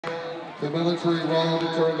the military road to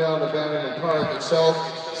turn down the Bannerman Park itself.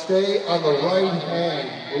 Stay on the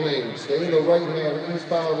right-hand lane. Stay in the right-hand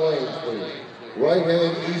eastbound lanes, please.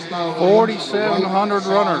 Right-hand eastbound lanes. 4,700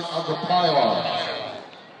 runners. Of the pylons.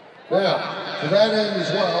 Now, to that end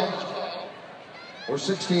as well, we're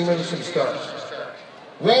 16 minutes from start.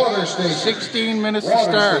 Water stations. 16 minutes to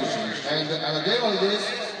start. And on a day like this,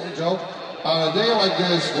 Joe, on a day like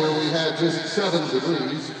this where we had just 7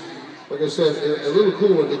 degrees, like I said, a little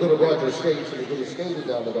cooler, they could have brought your skates and they could have skated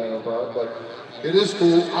down the Banner Park, but it is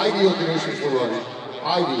cool. Ideal conditions for running.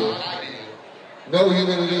 Ideal. No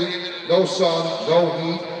humidity, no sun, no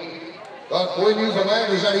heat. But boy,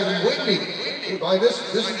 Newfoundlanders not even windy.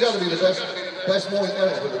 This has got to be the best morning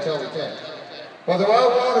ever for the Tely camp. Well, there are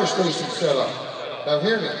water stations set up. Now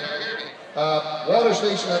hear me. Water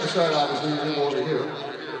station at the start, obviously, you over here.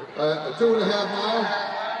 A 2.5 mile.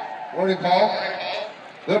 Morning, Paul.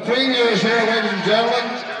 The premier is here, ladies and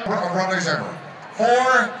gentlemen. Runners ever.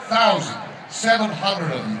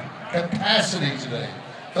 4,700 of you. Capacity today.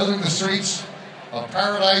 Filling the streets of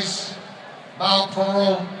Paradise, Mount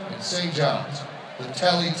Pearl, and St. John's. The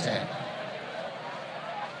Tely 10.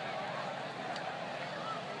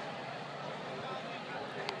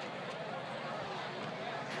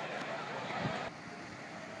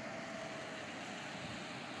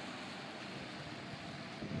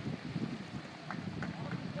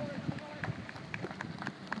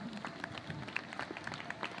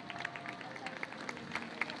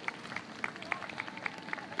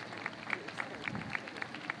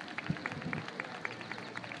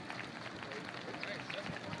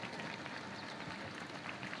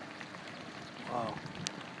 Wow.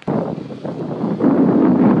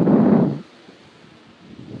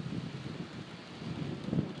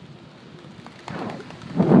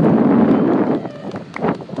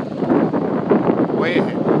 Way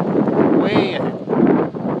ahead. Way ahead.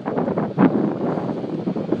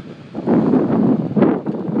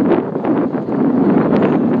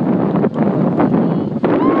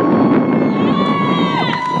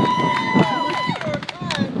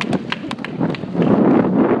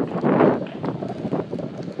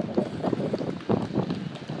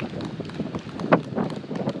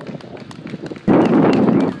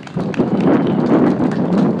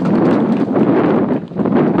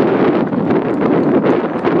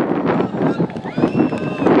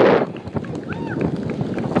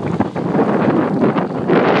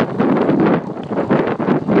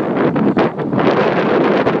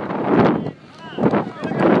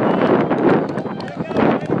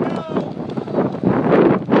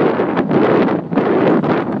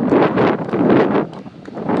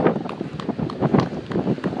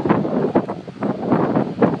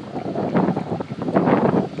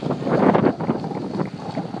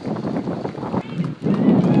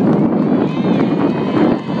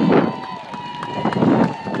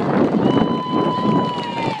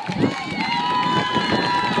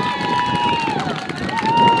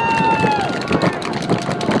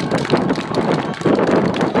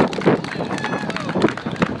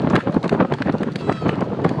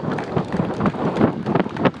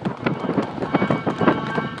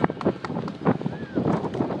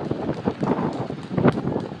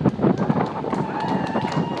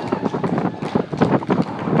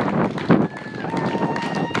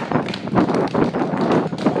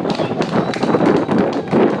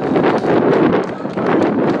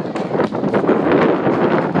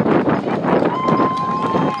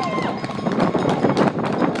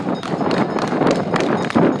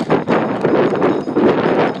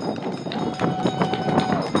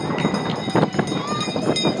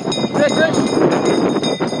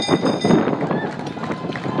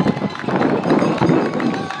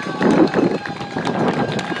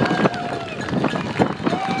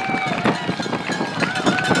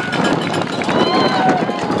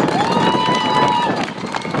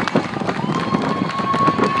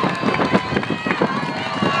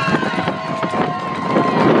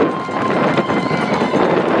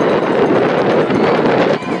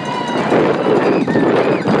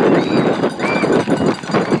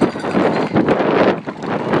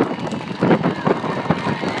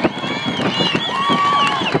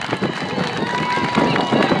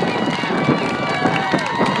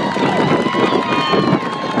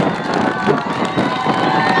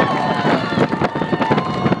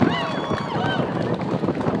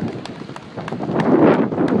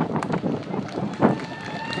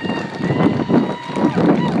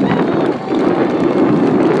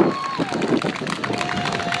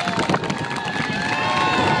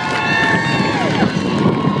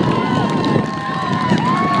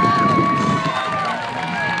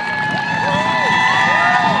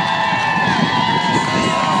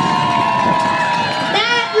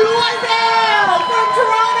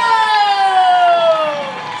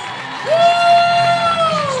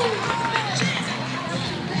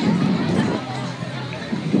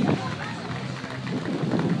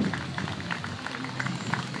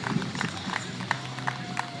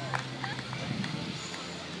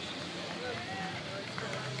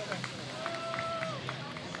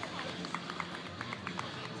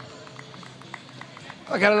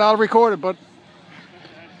 I got it all recorded, but